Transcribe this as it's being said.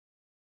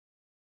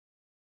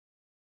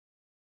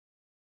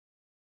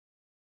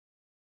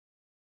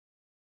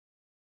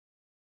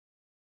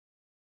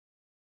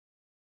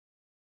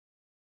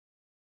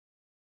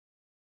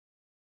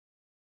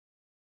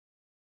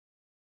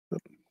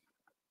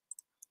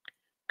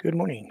Good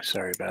morning.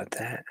 Sorry about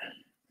that.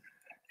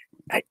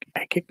 I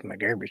kicked my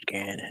garbage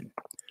can and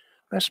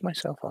messed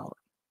myself out.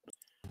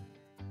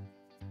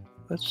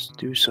 Let's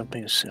do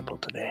something simple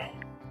today.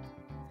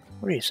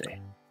 What do you say?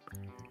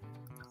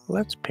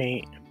 Let's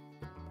paint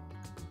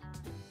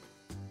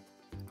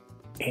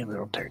a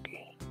little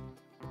turkey.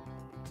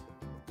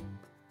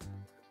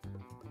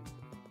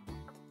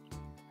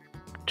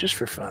 Just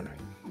for fun.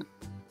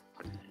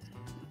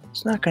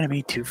 It's not going to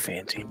be too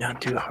fancy,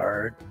 not too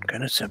hard,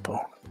 kind of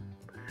simple.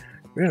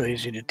 Real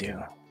easy to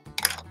do.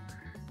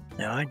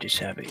 Now I just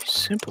have a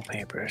simple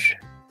paintbrush.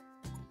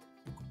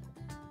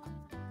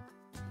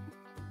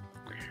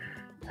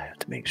 I have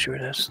to make sure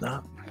that's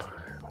not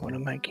one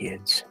of my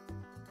kids.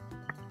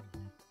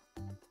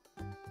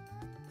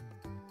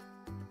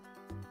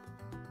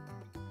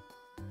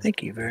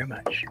 Thank you very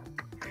much.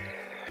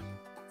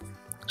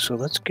 So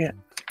let's get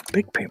a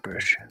big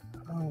paintbrush.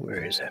 Oh,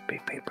 where is that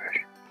big paintbrush?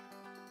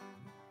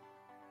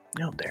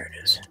 Oh, there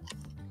it is.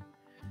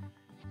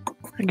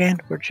 Again,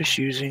 we're just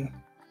using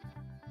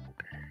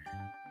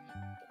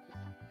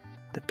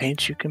the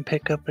paints you can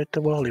pick up at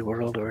the Wally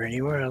World or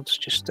anywhere else,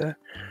 just the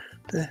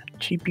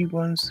cheapy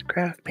ones, the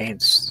craft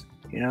paints,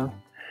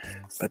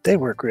 but they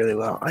work really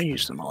well. I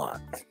use them a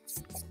lot.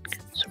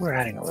 So we're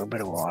adding a little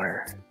bit of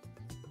water.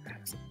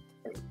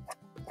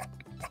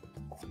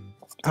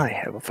 I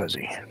have a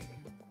fuzzy.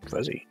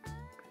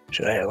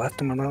 Should I have left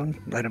him alone?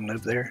 Let him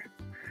live there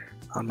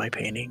on my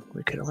painting?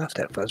 We could have left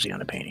that fuzzy on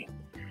the painting.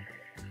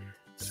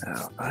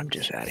 Now, I'm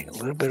just adding a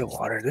little bit of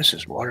water. This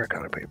is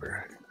watercolor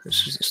paper.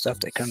 This is the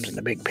stuff that comes in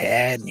a big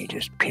pad, and you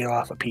just peel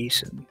off a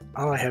piece, and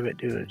all I have it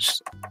do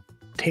is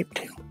tape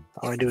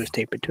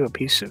it to a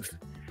piece of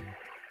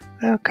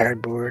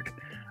cardboard.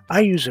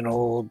 I use an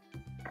old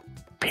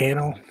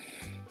panel.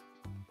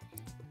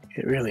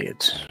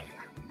 It's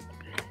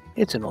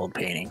an old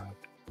painting.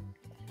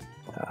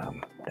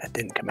 That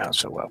didn't come out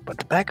so well, but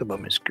the back of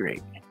them is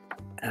great.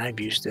 And I've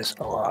used this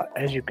a lot.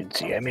 As you can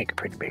see, I make a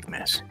pretty big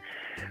mess.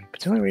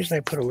 But the only reason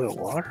I put a little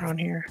water on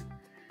here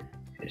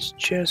is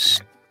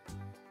just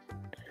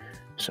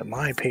so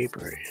my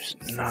paper is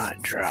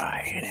not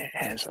dry and it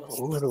has a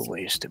little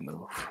ways to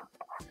move.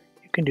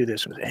 You can do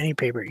this with any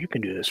paper. You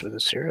can do this with a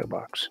cereal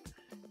box.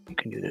 You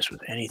can do this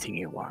with anything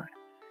you want.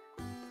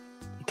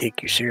 You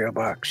take your cereal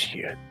box,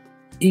 you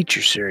eat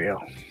your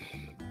cereal.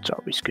 It's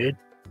always good.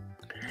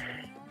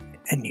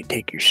 And you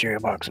take your cereal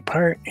box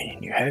apart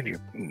and you have your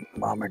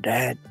mom or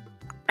dad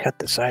cut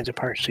the sides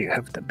apart so you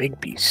have the big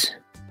piece.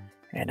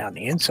 And on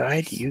the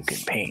inside, you can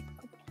paint.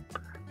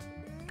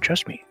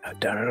 Trust me,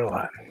 I've done it a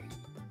lot.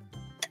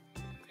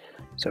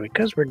 So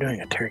because we're doing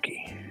a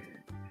turkey,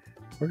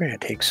 we're going to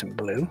take some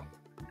blue,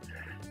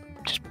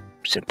 just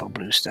simple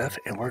blue stuff,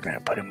 and we're going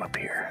to put them up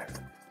here.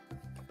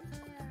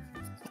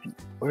 And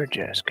we're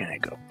just going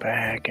to go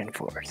back and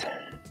forth.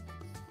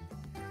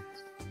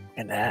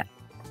 And that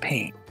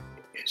paint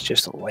is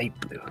just a light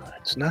blue.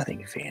 It's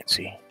nothing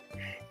fancy.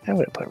 I'm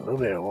going to put a little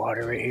bit of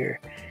water right here.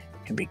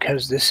 And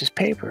because this is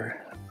paper,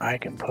 I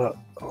can put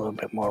a little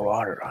bit more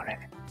water on it.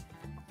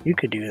 You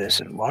could do this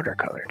in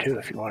watercolor too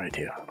if you wanted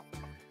to.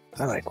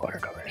 I like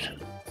watercolors.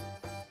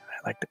 I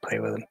like to play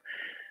with them.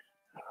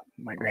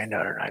 My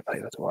granddaughter and I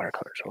play with the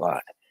watercolors a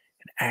lot.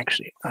 And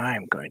actually,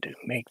 I'm going to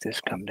make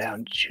this come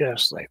down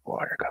just like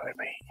watercolor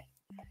paint.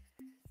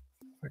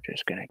 We're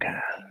just going to kind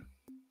of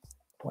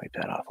wipe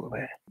that off a little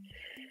bit.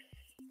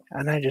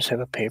 And I just have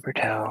a paper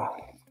towel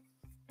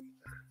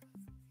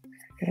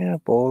and a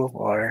bowl of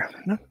water.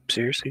 No,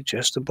 seriously,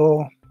 just a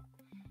bowl.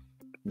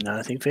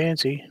 Nothing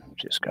fancy,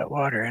 just got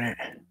water in it.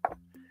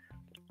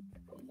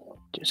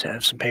 Just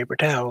have some paper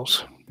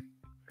towels.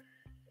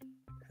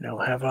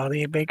 Don't have all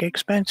the big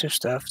expensive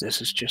stuff. This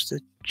is just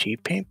a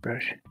cheap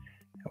paintbrush. And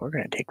we're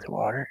going to take the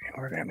water and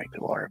we're going to make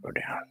the water go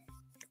down.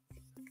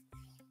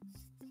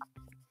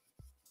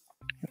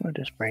 And we'll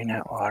just bring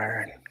that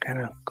water and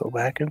kind of go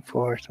back and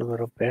forth a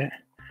little bit.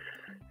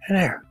 And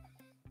there,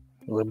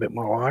 a little bit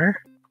more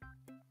water.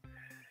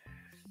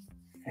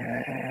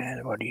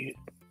 And what do you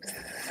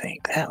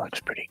think? That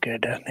looks pretty good,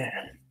 doesn't it?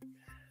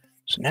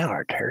 So now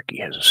our turkey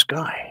has a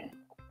sky.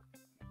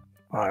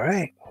 All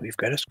right, we've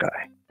got a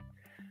sky.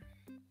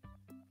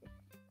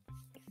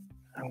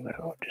 I'm going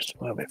to go just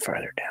a little bit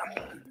farther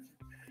down,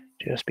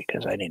 just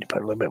because I need to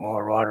put a little bit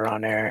more water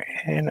on there,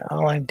 and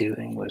all I'm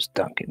doing was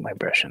dunking my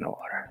brush in the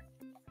water.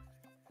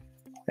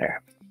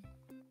 There.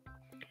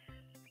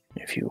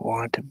 If you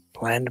want to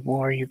blend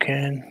more, you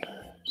can.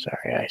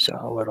 Sorry, I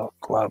saw a little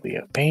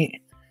globby of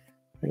paint.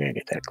 We're going to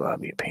get that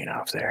globby of paint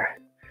off there.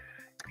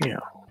 I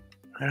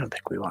don't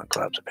think we want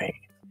globs of paint.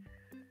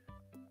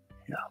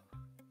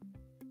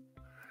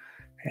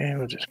 And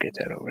we'll just get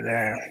that over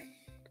there.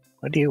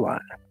 What do you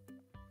want?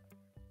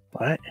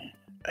 What?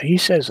 He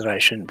says that I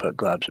shouldn't put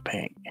globs of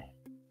paint.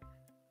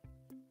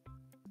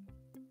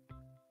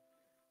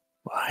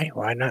 Why?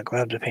 Why not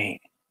globs of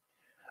paint?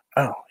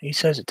 Oh, he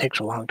says it takes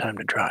a long time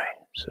to dry.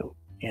 So,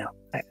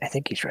 I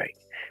think he's right.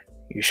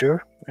 You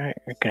sure? All right,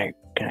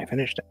 can I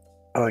finish that?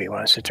 Oh, you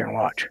want to sit there and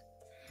watch?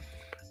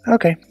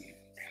 Okay.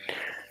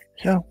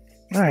 So,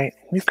 all right,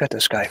 we've got the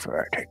sky for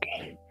our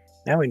turkey.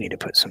 Now we need to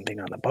put something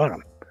on the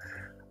bottom.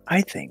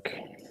 I think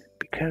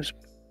because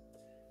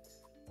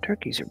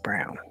turkeys are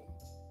brown.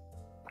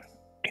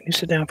 Can you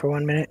sit down for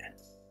 1 minute?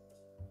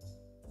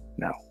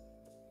 No.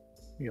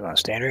 You want to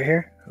stand right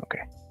here?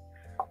 Okay.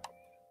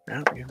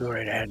 No, you go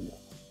right ahead.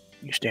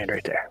 You stand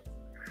right there.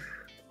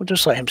 We'll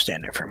just let him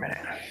stand there for a minute.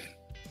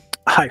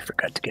 I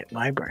forgot to get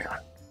my brown.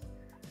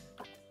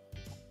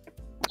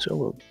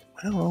 So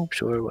well,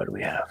 sure, what do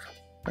we have?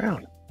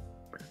 Brown.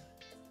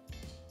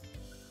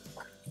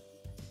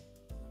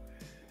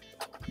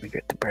 Let me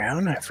get the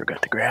brown I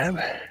forgot to grab.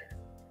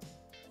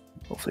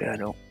 Hopefully I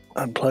don't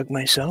unplug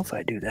myself.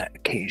 I do that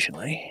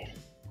occasionally.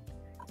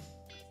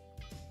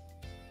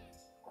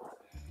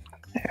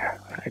 There,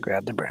 I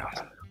grabbed the brown.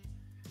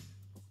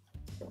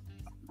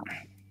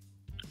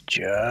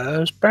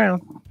 Just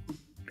brown.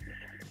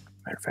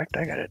 Matter of fact,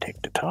 I gotta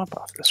take the top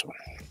off this one.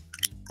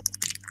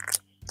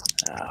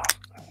 Now,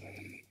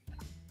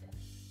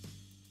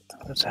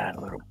 let's add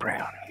a little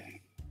brown.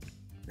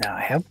 Now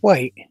I have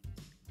white.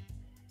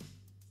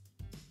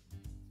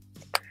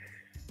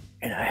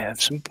 And I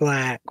have some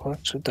black,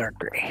 what's a dark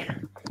gray.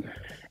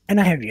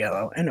 And I have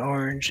yellow and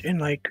orange and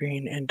light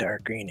green and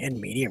dark green and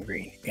medium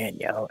green and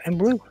yellow and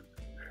blue.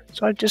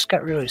 So I just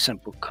got really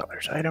simple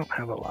colors. I don't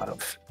have a lot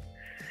of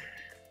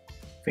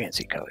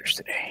fancy colors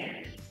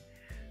today.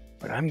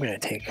 But I'm going to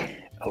take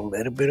a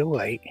little bit of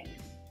white.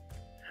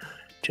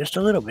 Just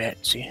a little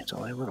bit. See, it's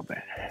only a little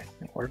bit.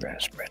 And we're going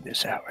to spread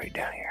this out right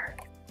down here.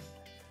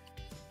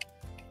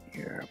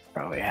 You're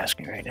probably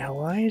asking right now,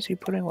 why is he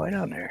putting white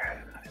on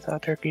there? I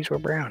thought turkeys were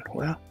brown.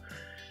 Well,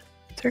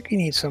 the turkey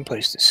needs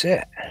someplace to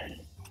sit.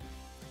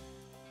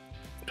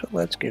 So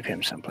let's give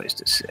him someplace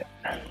to sit.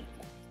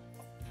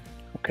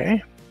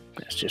 Okay,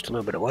 that's just a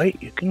little bit of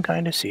white. You can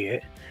kind of see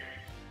it.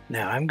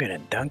 Now I'm going to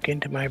dunk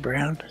into my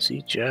brown.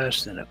 See,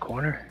 just in the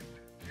corner.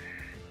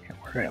 And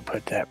we're going to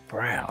put that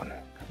brown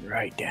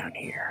right down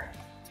here.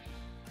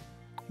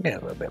 Get a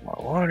little bit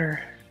more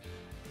water.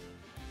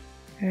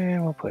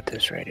 And we'll put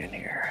this right in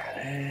here.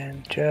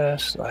 And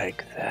just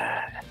like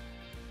that.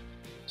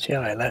 See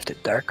how I left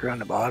it darker on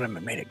the bottom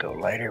and made it go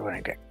lighter when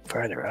I got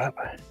farther up?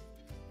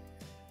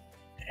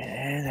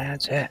 And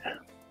that's it.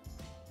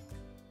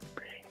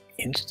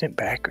 Instant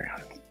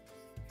background.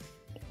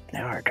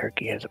 Now our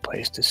turkey has a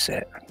place to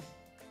sit.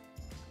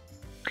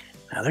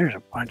 Now there's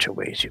a bunch of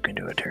ways you can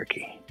do a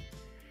turkey.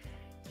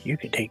 You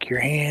can take your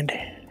hand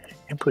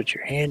and put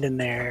your hand in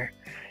there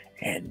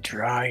and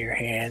draw your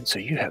hand so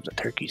you have the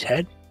turkey's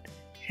head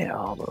and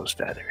all those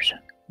feathers.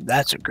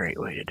 That's a great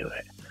way to do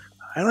it.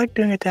 I like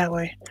doing it that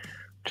way.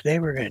 Today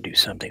we're going to do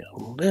something a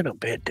little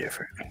bit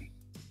different.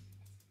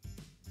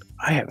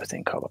 I have a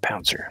thing called a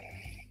pouncer.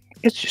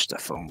 It's just a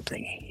foam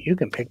thingy. You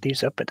can pick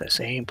these up at the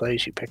same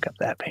place you pick up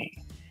that paint.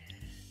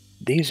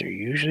 These are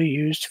usually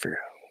used for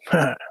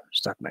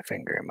stuck my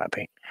finger in my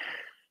paint.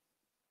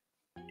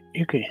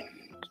 You could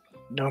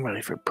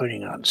normally for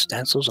putting on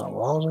stencils on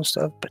walls and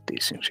stuff, but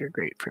these things are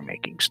great for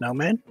making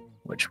snowmen,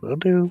 which we'll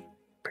do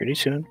pretty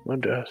soon. We'll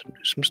do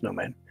some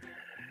snowmen.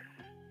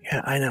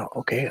 Yeah, I know.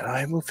 Okay,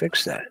 I will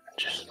fix that.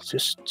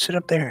 Just sit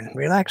up there and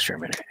relax for a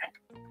minute.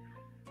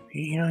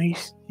 You know,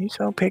 he's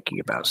so picky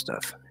about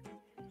stuff.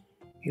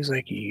 He's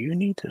like, you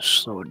need to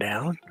slow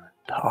down,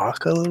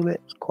 talk a little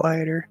bit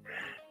quieter,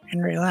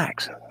 and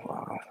relax.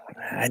 Well,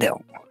 I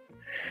don't.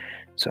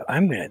 So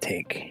I'm going to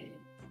take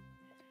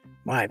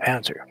my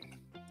pouncer.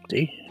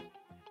 See?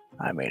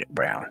 I made it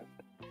brown.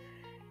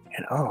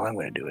 And all I'm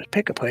going to do is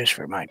pick a place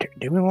for my turkey.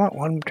 Do we want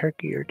one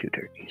turkey or two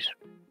turkeys?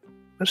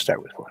 Let's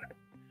start with one.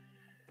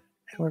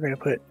 And we're going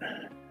to put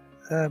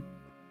the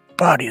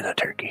body of the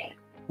turkey.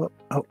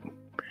 Oh,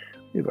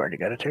 we've already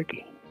got a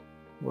turkey.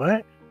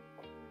 What?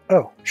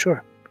 Oh,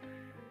 sure.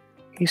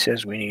 He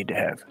says we need to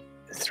have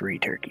 3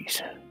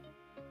 turkeys.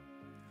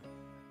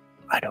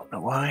 I don't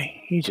know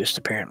why. He just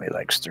apparently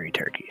likes 3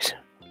 turkeys.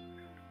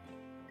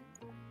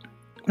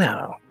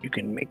 Now, you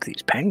can make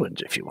these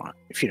penguins if you want.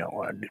 If you don't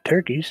want to do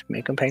turkeys,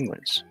 make them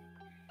penguins.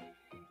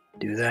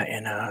 Do that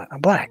in a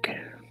black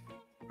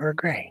or a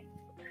gray.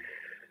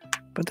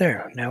 But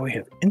there, now we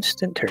have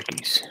instant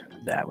turkeys.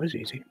 That was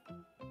easy.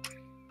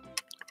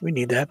 We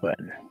need that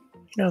button.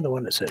 You know, the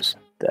one that says,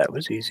 that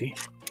was easy.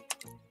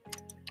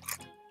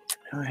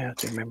 Now I have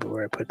to remember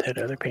where I put that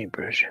other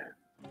paintbrush.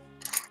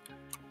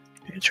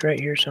 It's right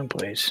here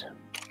someplace.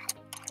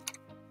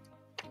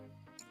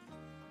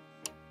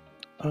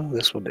 Oh,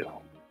 this will do.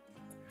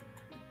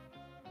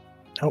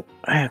 Oh,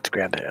 I have to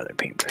grab that other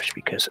paintbrush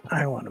because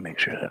I want to make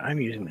sure that I'm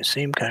using the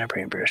same kind of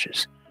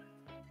paintbrushes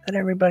that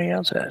everybody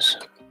else has.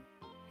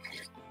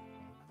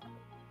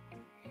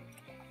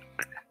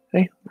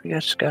 Okay, we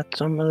just got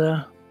some of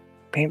the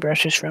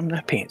paintbrushes from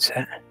the paint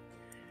set.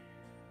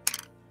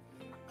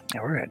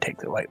 Now we're going to take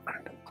the white one.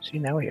 See,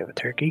 now we have a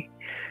turkey.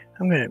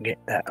 I'm going to get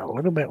that a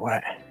little bit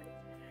wet.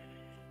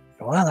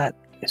 And while that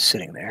is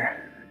sitting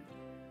there,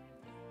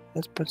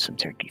 let's put some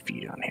turkey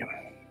feet on him.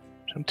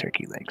 Some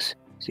turkey legs.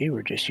 See,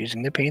 we're just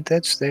using the paint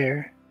that's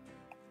there.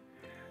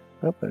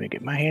 Oh, let me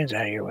get my hands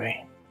out of your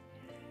way.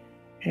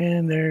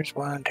 And there's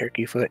one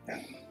turkey foot.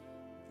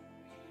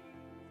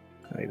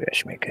 Maybe I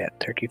should make that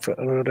turkey foot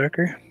a little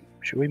darker.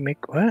 Should we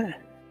make what?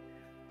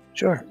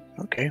 Sure.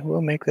 Okay, we'll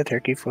make the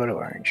turkey foot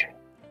orange.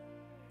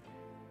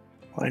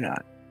 Why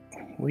not?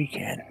 We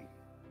can.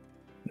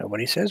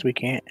 Nobody says we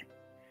can't.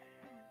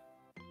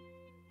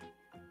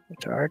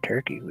 It's our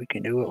turkey. We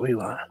can do what we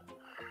want.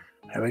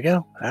 There we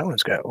go. That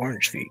one's got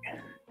orange feet.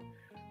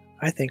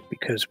 I think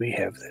because we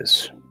have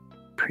this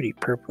pretty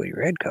purpley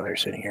red color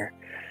sitting here,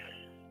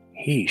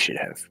 he should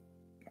have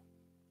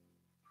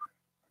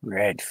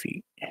red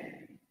feet.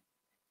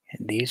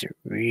 And these are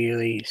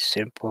really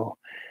simple.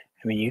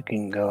 I mean, you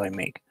can go and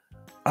make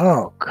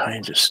all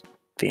kinds of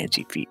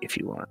fancy feet if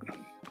you want.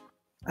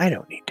 I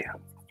don't need to.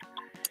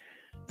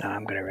 Now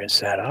I'm going to rinse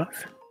that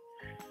off.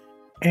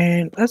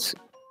 And let's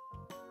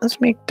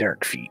make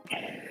dark feet.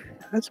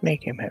 Let's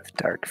make him have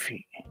dark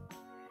feet.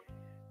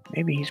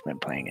 Maybe he's been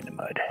playing in the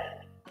mud.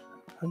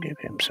 I'll give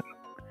him some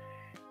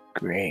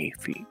gray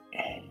feet.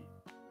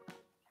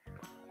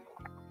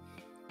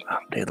 Oh,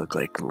 they look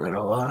like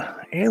little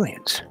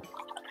aliens.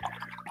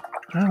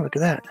 Oh, look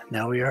at that.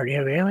 Now we already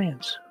have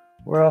aliens.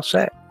 We're all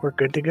set. We're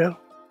good to go.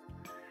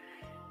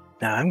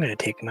 Now I'm going to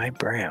take my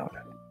brown.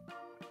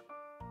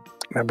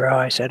 Remember how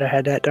I said I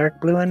had that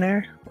dark blue in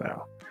there?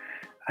 Well,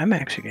 I'm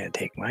actually going to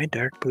take my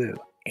dark blue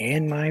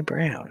and my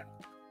brown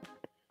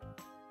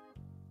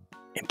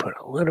and put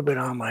a little bit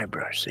on my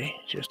brush. See?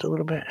 Just a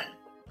little bit.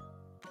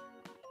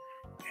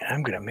 And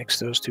I'm going to mix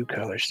those two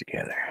colors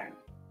together.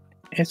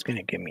 It's going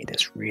to give me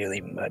this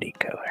really muddy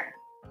color.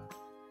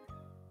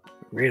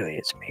 Really,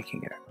 it's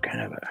making a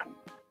kind of a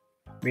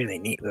really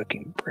neat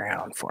looking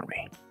brown for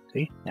me.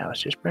 See? Now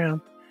it's just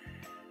brown.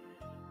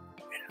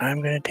 And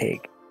I'm going to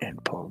take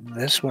and pull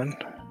this one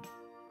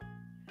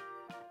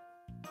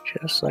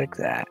just like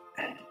that.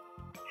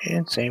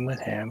 And same with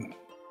him.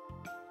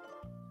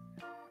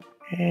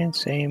 And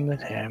same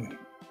with him.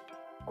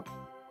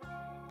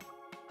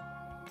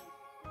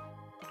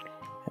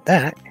 And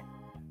that,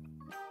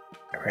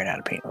 I ran out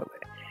of paint a little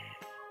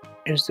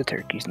bit, is the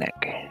turkey's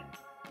neck.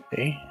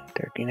 See?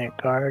 Turkey neck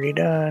already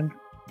done.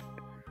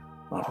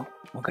 Oh,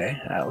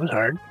 okay, that was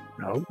hard.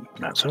 Nope,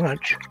 not so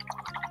much.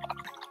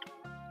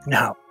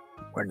 Now,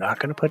 we're not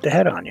going to put the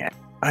head on yet.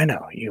 I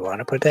know, you want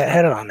to put that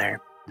head on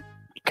there.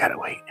 You gotta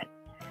wait.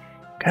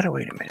 Gotta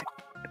wait a minute.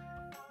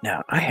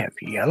 Now, I have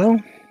yellow.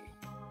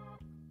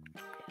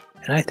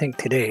 And I think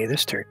today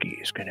this turkey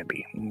is going to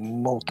be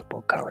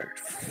multiple colored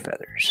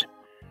feathers.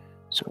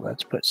 So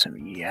let's put some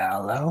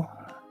yellow.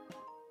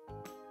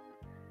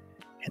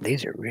 And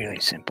these are really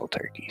simple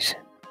turkeys.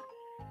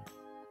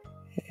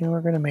 And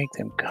we're going to make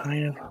them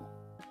kind of...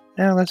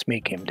 Now let's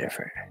make him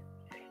different.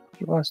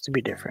 He wants to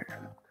be different.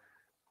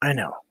 I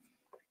know.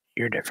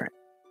 You're different.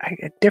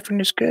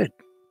 Different is good.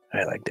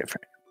 I like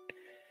different.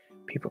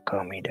 People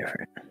call me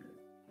different.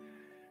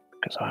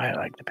 Because I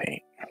like to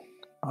paint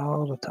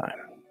all the time.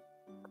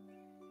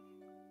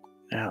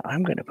 Now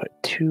I'm going to put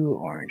two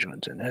orange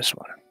ones in this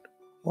one.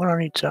 One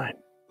on each side.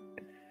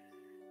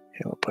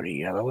 And we'll put a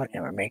yellow one,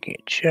 and we're making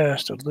it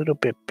just a little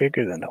bit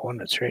bigger than the one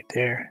that's right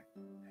there.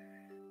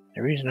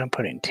 The reason I'm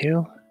putting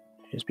two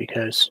is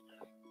because,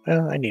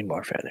 well, I need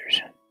more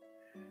feathers.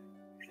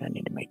 I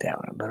need to make that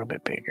one a little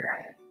bit bigger.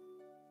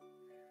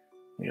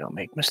 We don't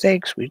make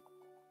mistakes. We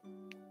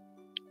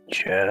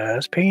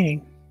just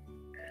painting.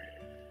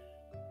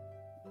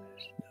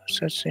 There's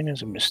no such thing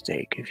as a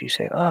mistake. If you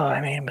say, oh,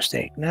 I made a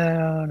mistake.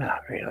 No,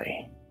 not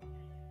really.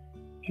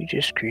 You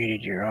just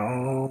created your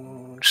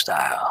own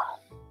style.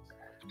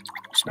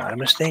 It's not a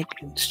mistake.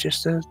 It's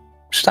just a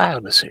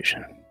style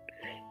decision.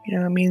 You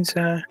know, it means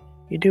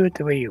you do it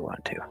the way you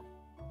want to.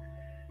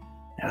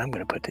 Now I'm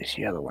going to put this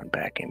yellow one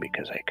back in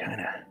because I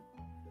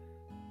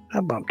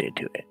bumped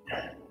into it.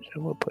 So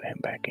we'll put him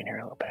back in here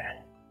a little bit.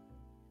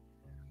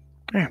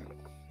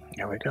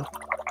 There we go.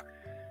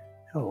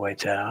 I'll wipe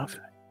that off.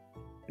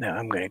 Now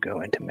I'm going to go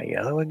into my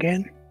yellow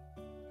again.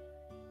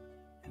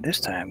 And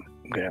this time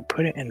I'm going to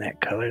put it in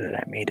that color that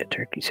I made a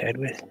turkey's head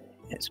with.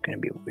 It's going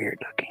to be weird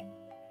looking.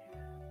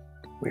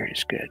 Weird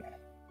is good.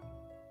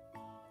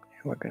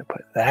 And we're going to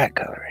put that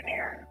color in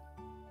here.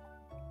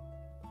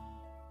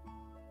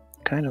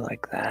 Kind of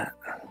like that.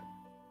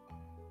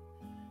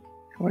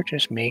 We're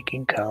just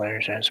making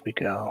colors as we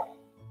go.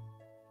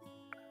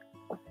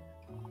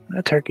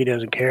 The turkey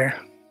doesn't care.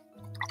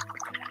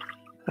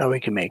 Oh,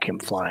 we can make him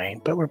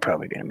flying, but we're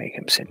probably going to make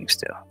him sitting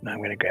still. Now I'm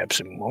going to grab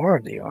some more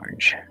of the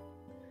orange.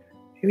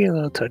 Maybe a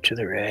little touch of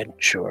the red.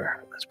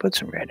 Sure. Let's put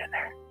some red in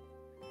there.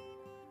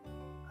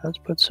 Let's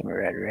put some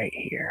red right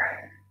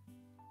here.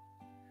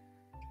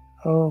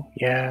 Oh,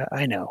 yeah,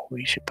 I know.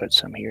 We should put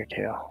some here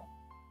too.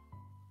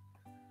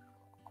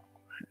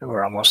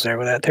 We're almost there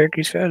with that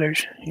turkey's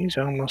feathers. He's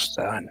almost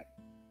done.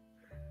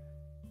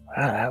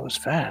 Wow, that was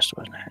fast,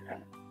 wasn't it?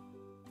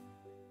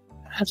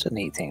 That's a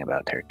neat thing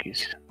about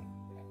turkeys.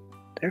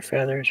 Their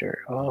feathers are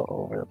all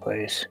over the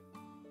place.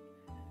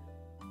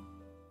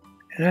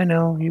 And I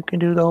know you can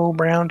do the whole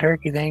brown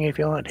turkey thing if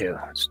you want to.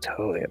 It's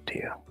totally up to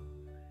you.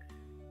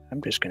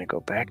 I'm just going to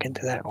go back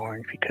into that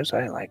orange because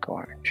I like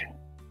orange.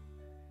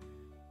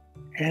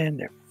 And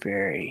they're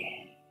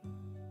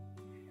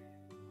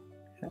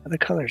The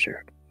colors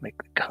are like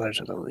the colors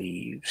of the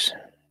leaves.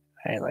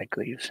 I like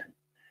leaves.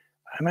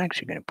 I'm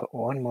actually going to put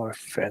one more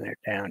feather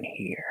down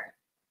here,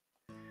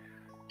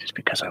 just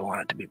because I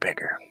want it to be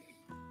bigger.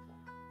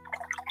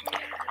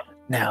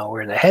 Now,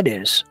 where the head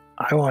is,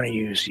 I want to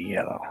use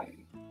yellow.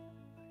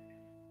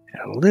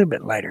 And a little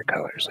bit lighter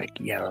colors, like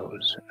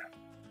yellows.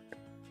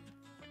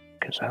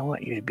 Because I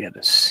want you to be able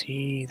to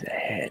see the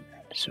head.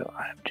 So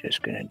I'm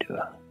just going to do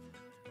a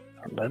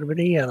little bit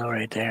of yellow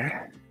right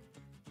there.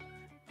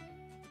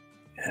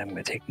 And I'm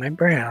going to take my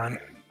brown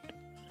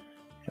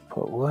and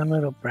put one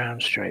little brown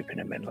stripe in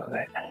the middle of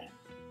it.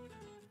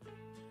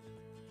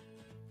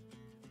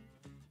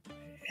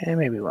 And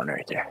maybe one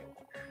right there.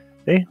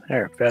 See?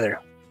 There, feather.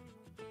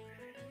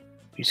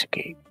 Piece of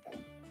cake.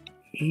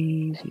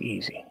 Easy,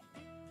 easy.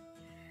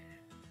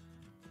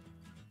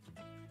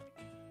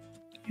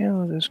 You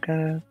know, just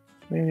kind of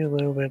maybe a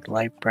little bit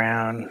light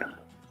brown.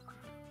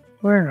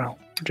 Or no,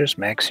 just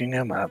mixing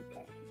them up.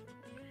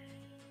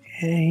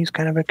 And he's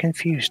kind of a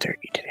confused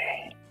turkey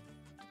today.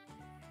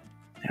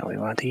 Now we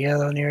want the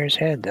yellow near his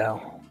head,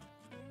 though.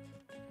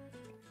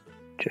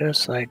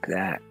 Just like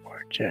that.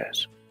 We're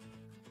just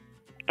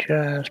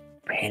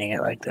painting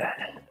it like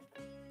that.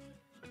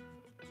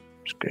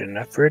 It's good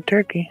enough for a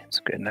turkey. It's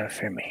good enough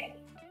for me.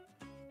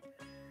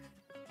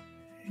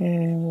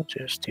 And we'll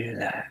just do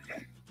that.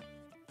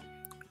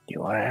 Do you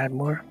want to add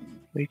more?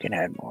 We can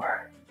add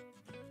more.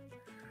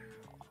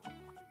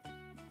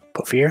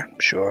 Poofier?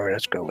 Sure,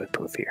 let's go with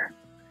Poofier.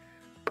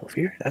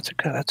 Poofier?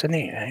 That's a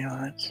name. You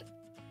know,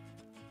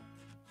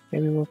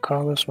 maybe we'll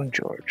call this one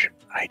George.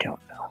 I don't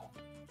know.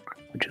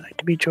 Would you like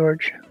to be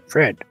George?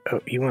 Fred.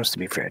 Oh, he wants to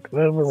be Fred.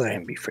 Well, we'll let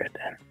him be Fred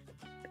then.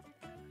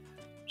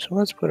 So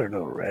let's put a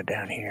little red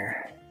down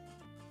here.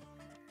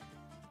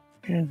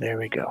 And there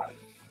we go.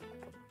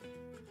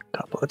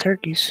 Couple of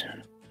turkeys.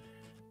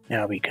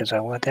 Now, because I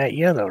want that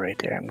yellow right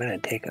there, I'm going to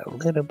take a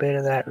little bit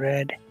of that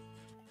red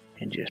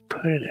and just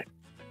put it,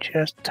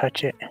 just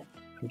touch it.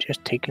 I'm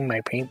just taking my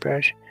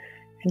paintbrush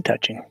and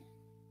touching.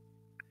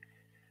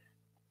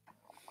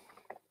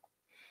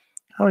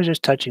 I was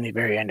just touching the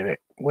very end of it,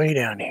 way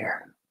down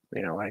here.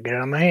 You don't want to get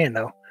it on my hand,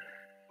 though.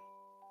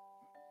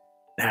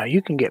 Now,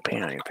 you can get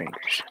paint on your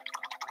fingers.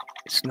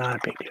 It's not a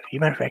big deal. As a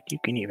matter of fact, you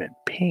can even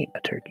paint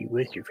a turkey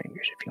with your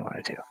fingers if you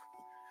wanted to.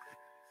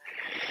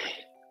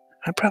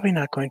 I'm probably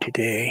not going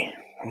today,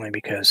 only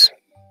because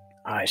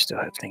I still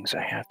have things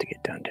I have to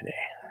get done today.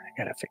 I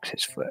gotta fix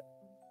his foot.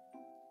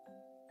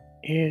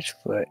 His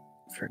foot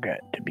forgot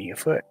to be a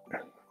foot.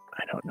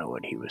 I don't know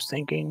what he was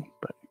thinking,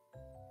 but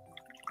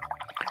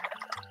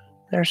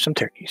there's some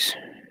turkeys.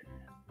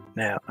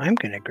 Now, I'm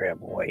gonna grab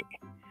white.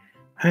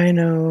 I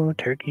know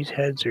turkeys'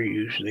 heads are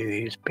usually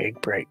these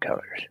big, bright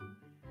colors,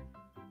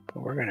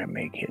 but we're gonna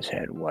make his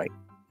head white.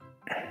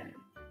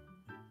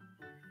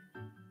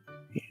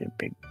 He's a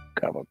big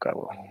gobble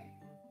gobble.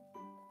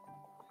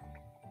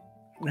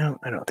 No,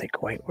 I don't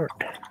think white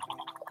worked.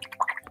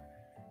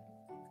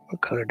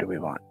 What color do we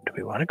want? Do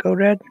we want to go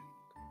red?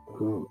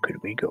 Ooh,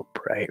 could we go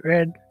bright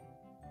red?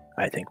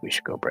 I think we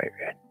should go bright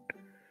red.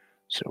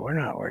 So we're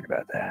not worried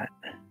about that.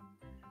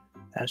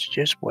 That's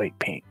just white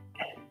paint.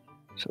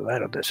 So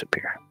that'll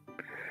disappear.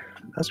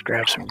 Let's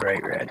grab some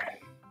bright red.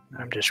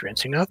 I'm just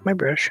rinsing off my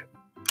brush.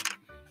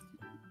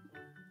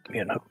 I'm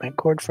gonna hook my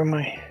cord from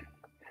my...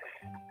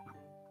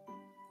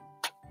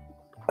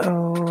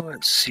 Oh,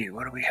 let's see.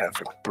 What do we have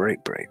for bright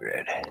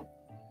red?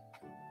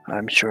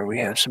 I'm sure we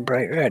have some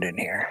bright red in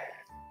here.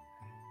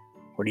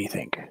 What do you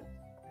think?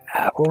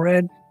 Apple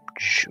red?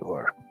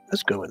 Sure.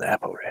 Let's go with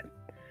apple red.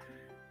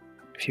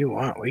 If you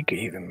want, we could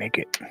even make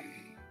it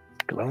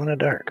glow in the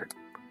dark.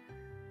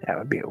 That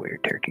would be a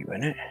weird turkey,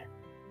 wouldn't it?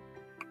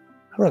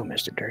 Hello,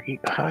 Mr. Turkey.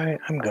 Hi,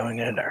 I'm going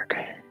in the dark.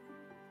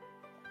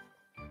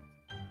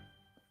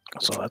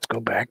 So let's go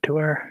back to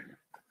our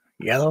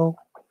yellow.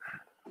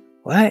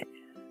 What?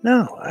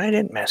 No, I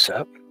didn't mess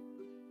up.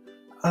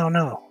 Oh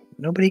no,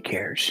 nobody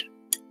cares.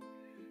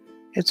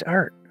 It's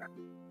art.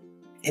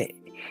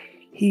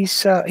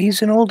 He's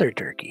an older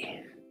turkey.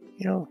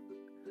 You know,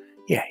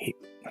 yeah,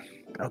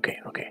 okay.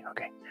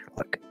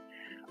 Look,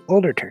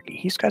 older turkey,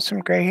 he's got some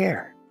gray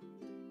hair.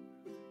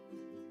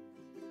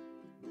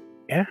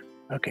 Yeah?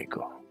 Okay,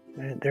 cool.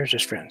 And there's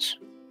his friends.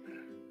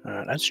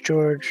 That's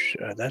George,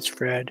 that's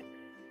Fred,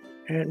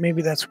 and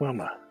maybe that's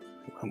Wilma.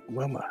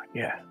 Wilma,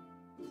 yeah.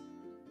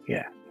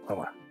 Yeah,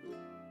 Wilma.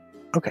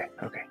 Okay.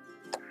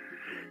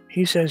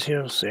 He says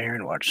he'll stay here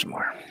and watch some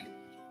more.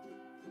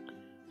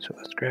 So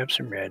let's grab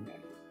some red.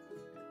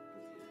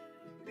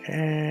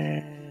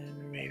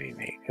 And maybe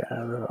make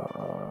a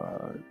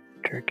little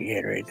turkey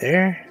head right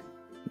there.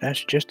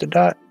 That's just a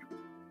dot.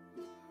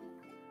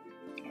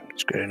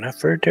 It's good enough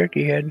for a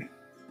turkey head.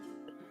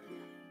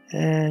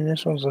 And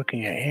this one's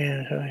looking at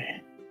him. So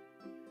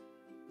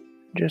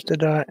just a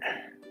dot.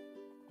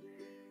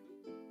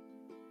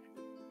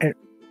 And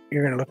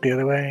you're going to look the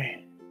other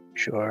way?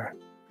 Sure.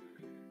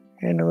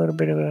 And a little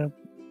bit of a,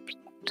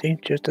 see,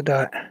 just a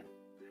dot.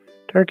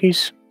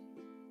 Turkeys.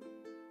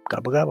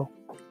 Gobble gobble.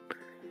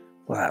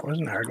 Well, that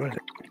wasn't hard, was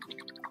it?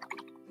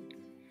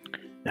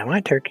 Now my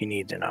turkey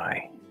needs an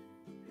eye.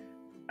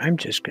 I'm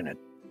just going to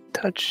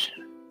touch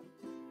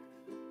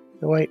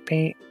the white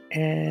paint,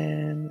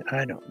 and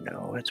I don't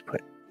know, let's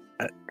put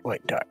a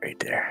white dot right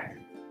there.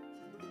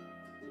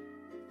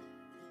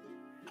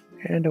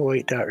 And a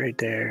white dot right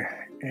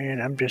there,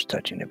 and I'm just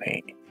touching the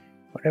paint.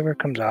 Whatever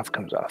comes off,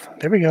 comes off.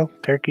 There we go,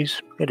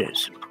 turkeys, it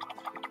is.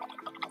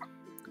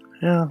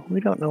 Now, we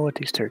don't know what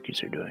these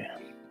turkeys are doing.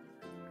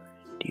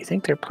 Do you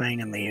think they're playing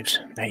in leaves?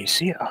 Now you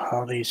see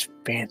all these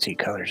fancy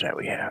colors that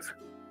we have.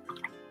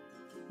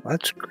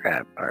 Let's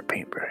grab our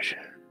paintbrush.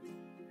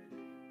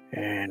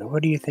 And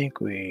what do you think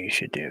we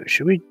should do?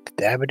 Should we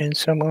dab it in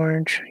some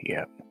orange?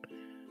 Yep.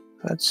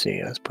 Let's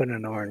see, let's put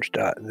an orange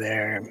dot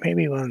there,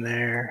 maybe one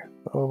there.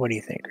 Oh, what do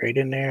you think, right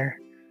in there?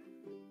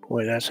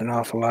 Boy, that's an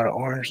awful lot of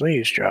orange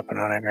leaves dropping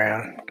on the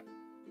ground.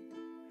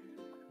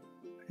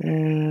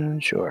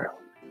 And sure.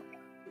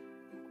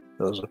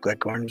 Those look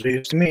like orange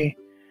leaves to me.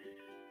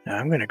 Now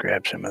I'm going to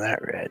grab some of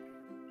that red.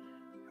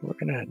 We're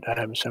going to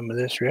dab some of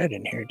this red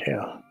in here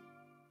too.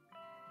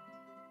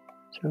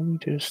 So we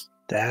just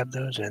dab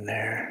those in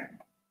there.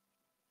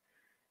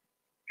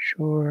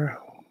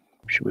 Sure.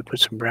 Should we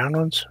put some brown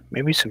ones?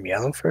 Maybe some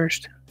yellow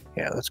first?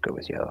 Yeah, let's go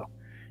with yellow.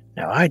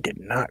 Now I did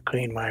not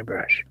clean my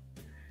brush.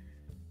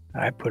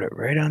 I put it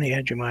right on the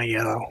edge of my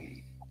yellow.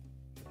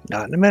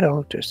 Not in the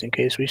middle, just in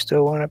case we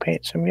still want to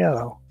paint some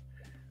yellow.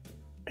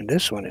 And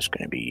this one is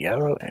going to be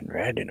yellow and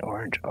red and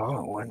orange all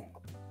in one.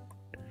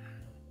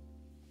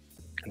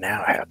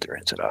 Now I have to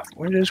rinse it off.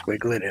 We'll just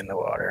wiggle it in the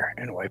water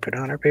and wipe it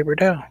on our paper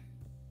towel.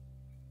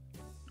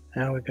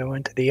 Now we go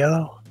into the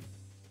yellow.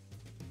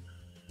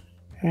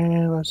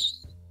 And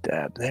let's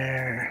dab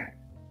there.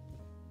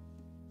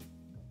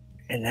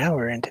 And now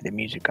we're into the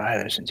music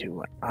I listen to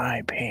when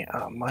I paint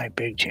on my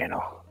big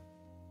channel.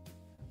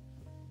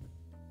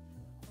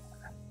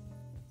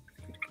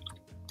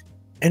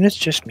 And it's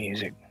just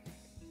music.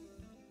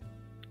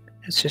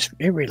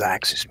 It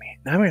relaxes me.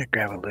 Now I'm going to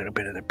grab a little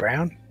bit of the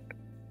brown.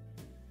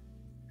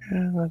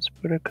 And let's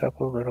put a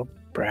couple little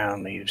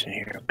brown leaves in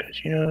here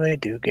because, you know, they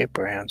do get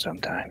brown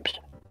sometimes.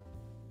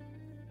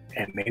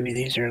 And maybe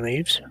these are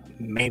leaves.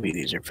 Maybe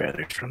these are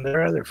feathers from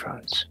their other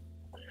friends.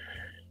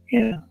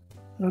 Yeah,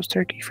 those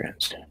turkey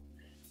friends.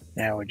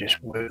 Now we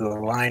just wiggle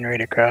a line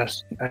right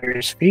across under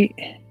his feet.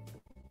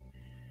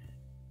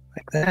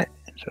 Like that.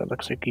 So it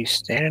looks like he's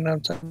standing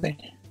on something.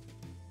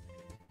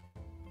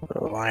 A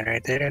little line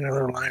right there and a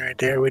little line right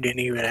there. We didn't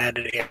even add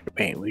any extra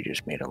paint. We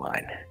just made a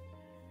line.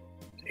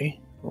 See?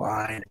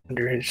 Line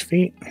under his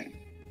feet.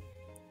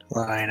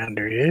 Line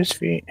under his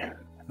feet.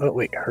 Oh,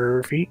 wait,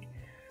 her feet.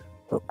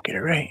 Oh, get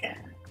it right.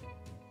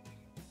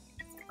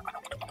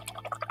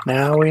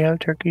 Now we have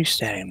turkeys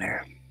standing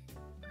there.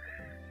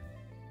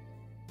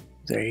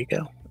 There you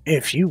go.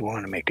 If you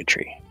want to make a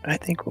tree, I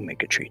think we'll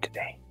make a tree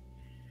today.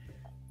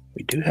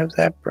 We do have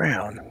that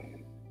brown.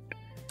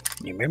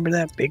 You remember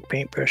that big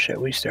paintbrush that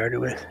we started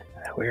with,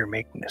 that we were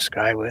making the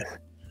sky with?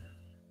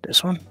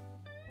 This one?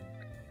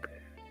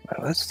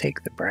 Well, let's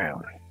take the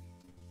brown.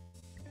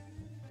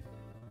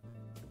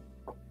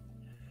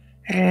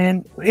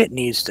 And it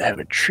needs to have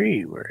a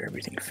tree where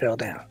everything fell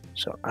down.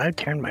 So I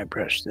turn my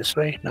brush this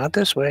way, not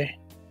this way,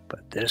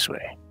 but this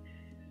way.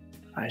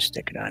 I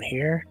stick it on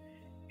here,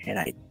 and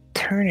I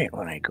turn it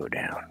when I go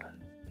down.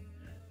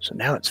 So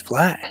now it's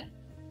flat.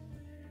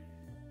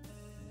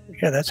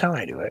 Yeah, that's how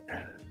I do it.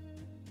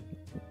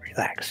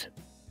 Relax.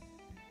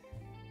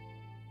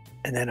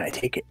 And then I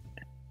take it,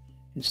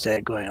 instead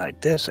of going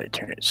like this, I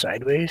turn it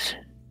sideways,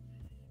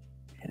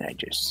 and I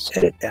just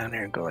set it down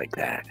there and go like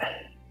that.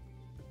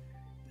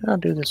 And I'll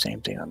do the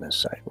same thing on this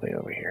side, way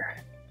over here.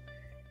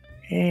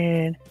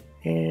 And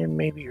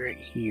maybe right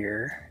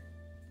here,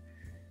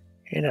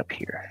 and up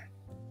here.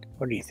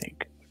 What do you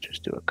think?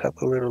 Just do a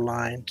couple little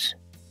lines.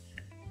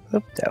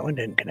 Oop, that one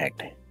didn't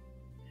connect.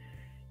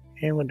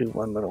 And we'll do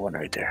one little one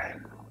right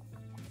there.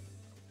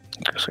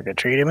 Looks like a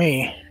tree to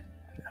me.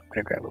 I'm going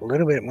to grab a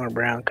little bit more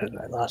brown because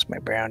I lost my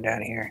brown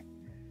down here.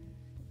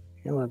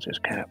 And we'll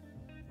just kind of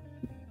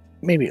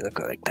maybe look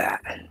like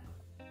that.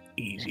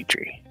 Easy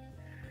tree.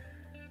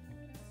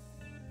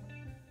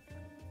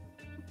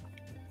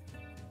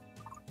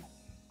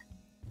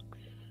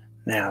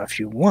 Now, if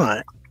you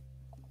want,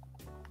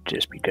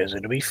 just because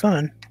it'll be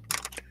fun,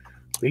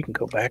 we can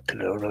go back to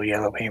the little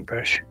yellow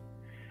paintbrush.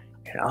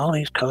 And all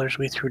these colors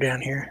we threw down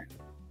here,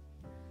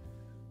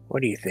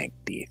 what do you think?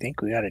 Do you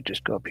think we ought to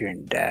just go up here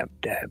and dab,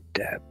 dab,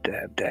 dab,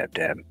 dab, dab,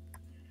 dab,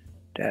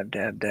 dab,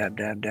 dab, dab,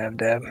 dab, dab,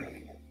 dab,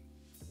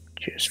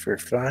 just for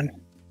fun?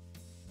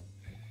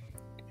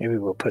 Maybe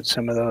we'll put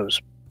some of those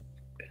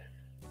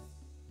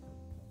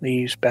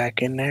leaves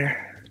back in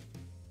there.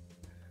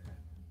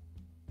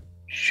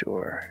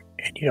 Sure.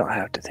 And you don't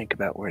have to think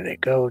about where they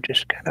go.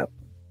 Just kind of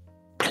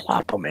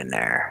plop them in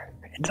there.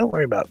 And don't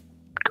worry about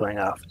going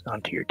off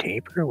onto your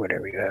tape or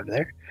whatever you have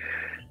there.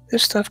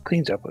 This stuff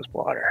cleans up with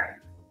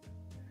water.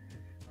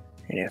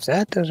 And if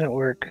that doesn't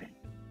work,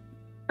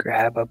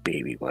 grab a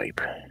baby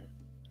wipe.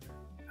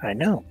 I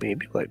know,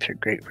 baby wipes are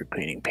great for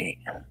cleaning paint.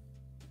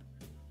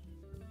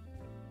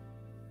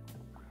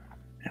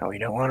 Now we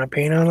don't want to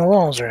paint on the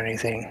walls or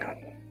anything.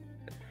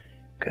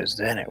 because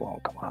then it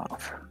won't come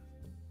off.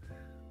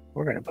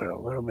 We're going to put a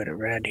little bit of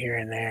red here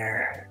and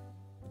there,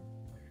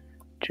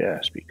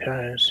 just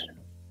because.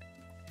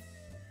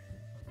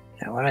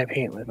 Now, when I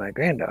paint with my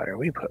granddaughter,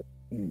 we put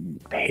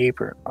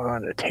paper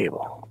on the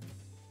table.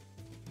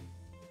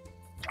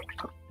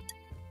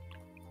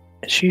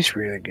 She's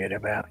really good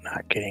about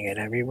not getting it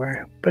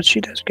everywhere, but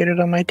she does get it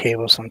on my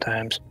table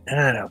sometimes, and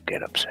I don't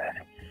get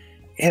upset.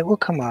 It will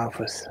come off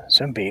with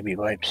some baby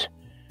wipes.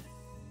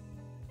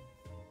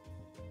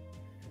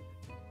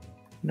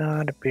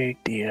 Not a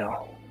big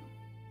deal.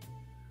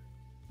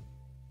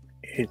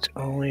 It's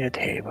only a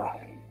table.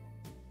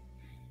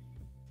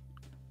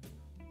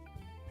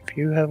 If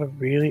you have a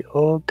really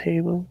old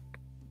table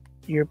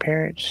your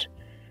parents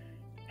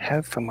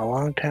have from a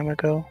long time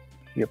ago,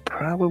 you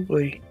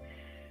probably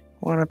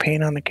want to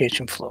paint on the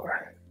kitchen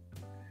floor,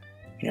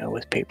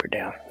 with paper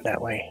down.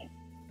 That way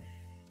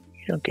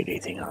you don't get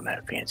anything on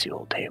that fancy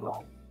old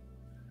table.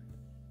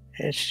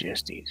 It's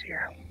just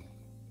easier.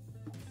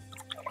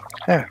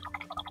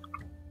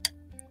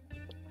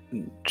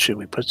 Should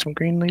we put some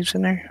green leaves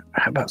in there?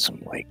 How about some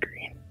light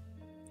green?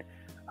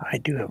 I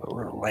do have a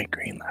little light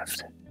green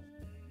left.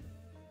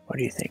 What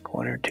do you think?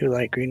 1 or 2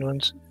 light green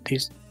ones?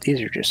 These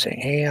are just saying,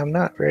 hey, I'm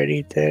not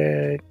ready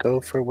to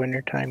go for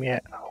winter time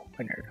yet. Oh,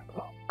 winter,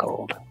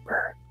 cold.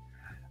 Brr.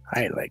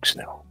 I like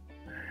snow.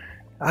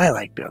 I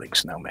like building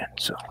snowmen,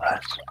 so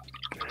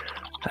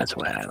that's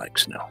why I like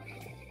snow.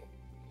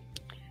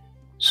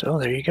 So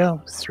there you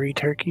go. 3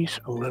 turkeys,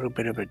 a little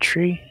bit of a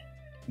tree.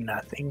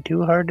 Nothing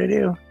too hard to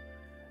do.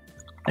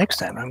 Next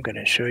time I'm going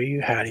to show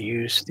you how to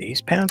use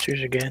these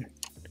pouncers again.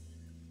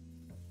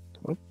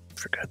 Oop,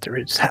 forgot to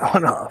rinse that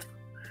one off.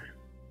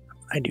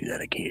 I do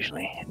that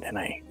occasionally, and then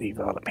I leave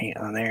all the paint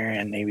on there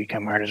and they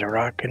become hard as a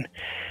rock, and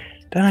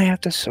then I have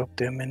to soak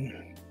them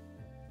in.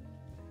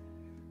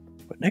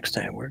 But next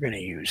time we're going to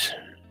use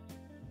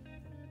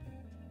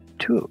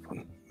 2 of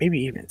them, maybe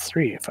even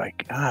 3 if I'll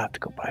have to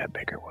go buy a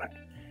bigger one.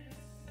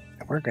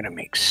 And we're going to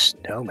make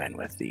snowmen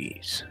with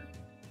these.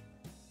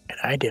 And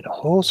I did a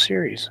whole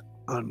series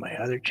on my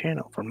other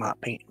channel for Mop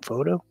Paint and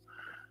Photo.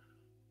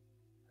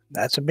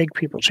 That's a big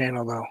people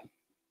channel though.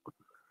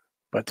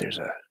 But there's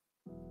a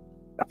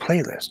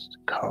playlist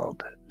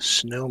called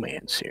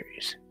Snowman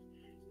Series.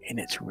 And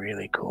it's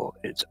really cool.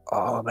 It's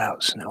all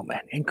about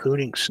snowmen,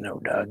 including snow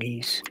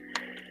doggies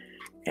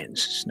and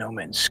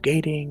snowmen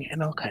skating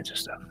and all kinds of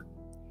stuff.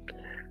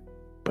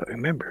 But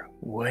remember,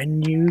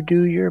 when you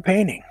do your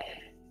painting,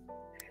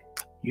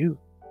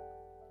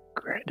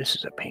 this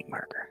is a paint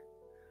marker,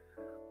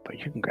 but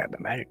you can grab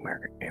a magic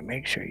marker and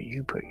make sure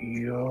you put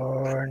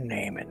your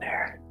name in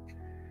there.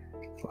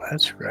 Well,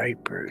 that's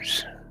right,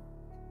 Bruce.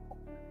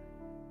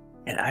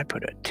 And I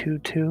put a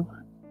 2-2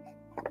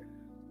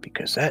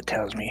 because that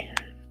tells me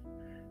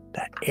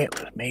that it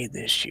was made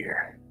this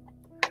year.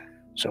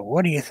 So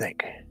what do you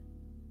think?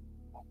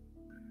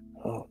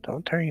 Oh,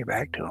 don't turn your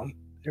back to them.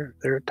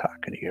 They're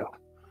talking to you.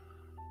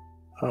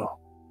 Oh,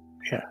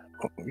 yeah.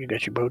 Oh, you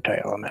got your bow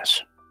tie all a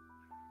mess.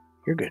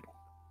 You're good.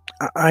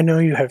 I know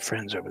you have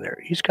friends over there.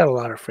 He's got a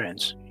lot of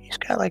friends. He's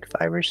got like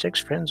 5 or 6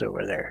 friends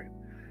over there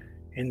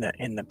in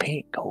the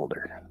paint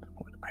holder.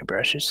 With my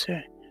brushes,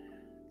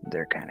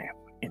 they're kind of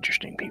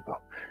interesting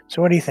people.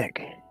 So what do you think?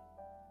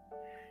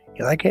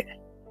 You like it?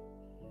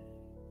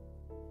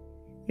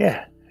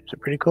 Yeah. Is it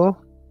pretty cool?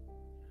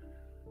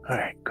 All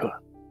right, cool.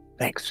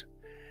 Thanks.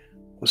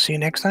 We'll see you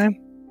next time.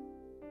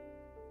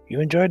 You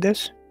enjoyed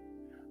this?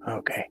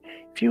 Okay.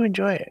 If you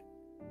enjoy it,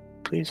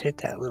 please hit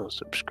that little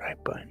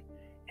subscribe button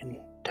and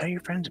tell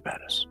your friends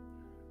about us.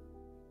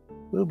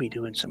 We'll be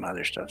doing some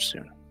other stuff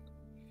soon.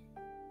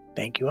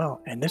 Thank you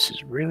all. And this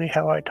is really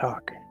how I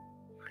talk.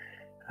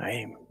 I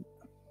am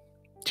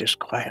just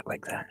quiet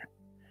like that.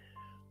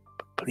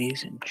 But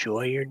please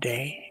enjoy your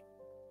day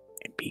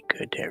and be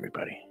good to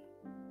everybody.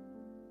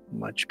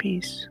 Much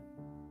peace.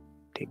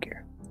 Take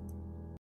care.